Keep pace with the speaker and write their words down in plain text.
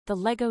The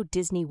LEGO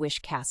Disney Wish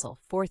Castle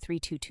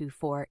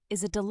 43224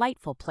 is a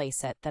delightful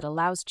playset that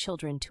allows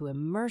children to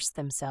immerse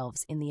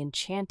themselves in the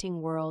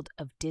enchanting world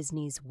of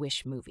Disney's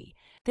Wish movie.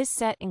 This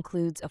set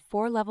includes a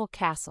 4-level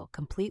castle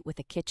complete with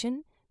a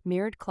kitchen,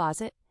 mirrored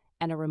closet,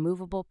 and a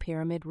removable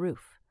pyramid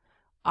roof,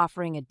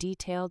 offering a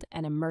detailed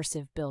and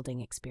immersive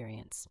building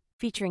experience.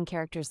 Featuring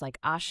characters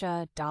like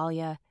Asha,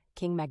 Dahlia,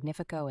 King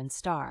Magnifico, and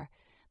Star,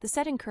 the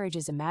set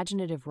encourages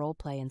imaginative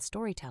roleplay and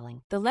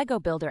storytelling. The LEGO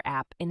Builder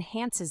app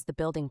enhances the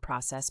building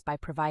process by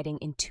providing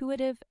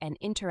intuitive and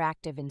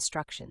interactive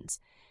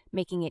instructions,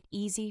 making it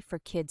easy for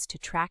kids to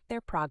track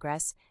their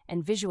progress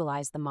and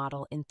visualize the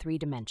model in 3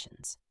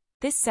 dimensions.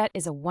 This set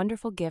is a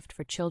wonderful gift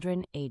for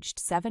children aged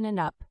 7 and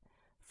up,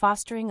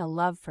 fostering a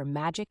love for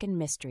magic and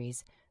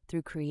mysteries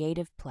through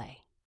creative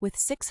play. With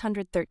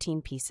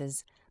 613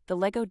 pieces, the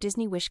LEGO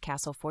Disney Wish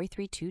Castle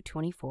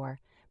 43224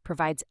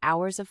 provides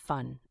hours of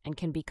fun and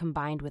can be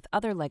combined with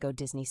other LEGO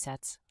Disney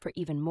sets for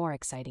even more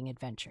exciting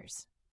adventures.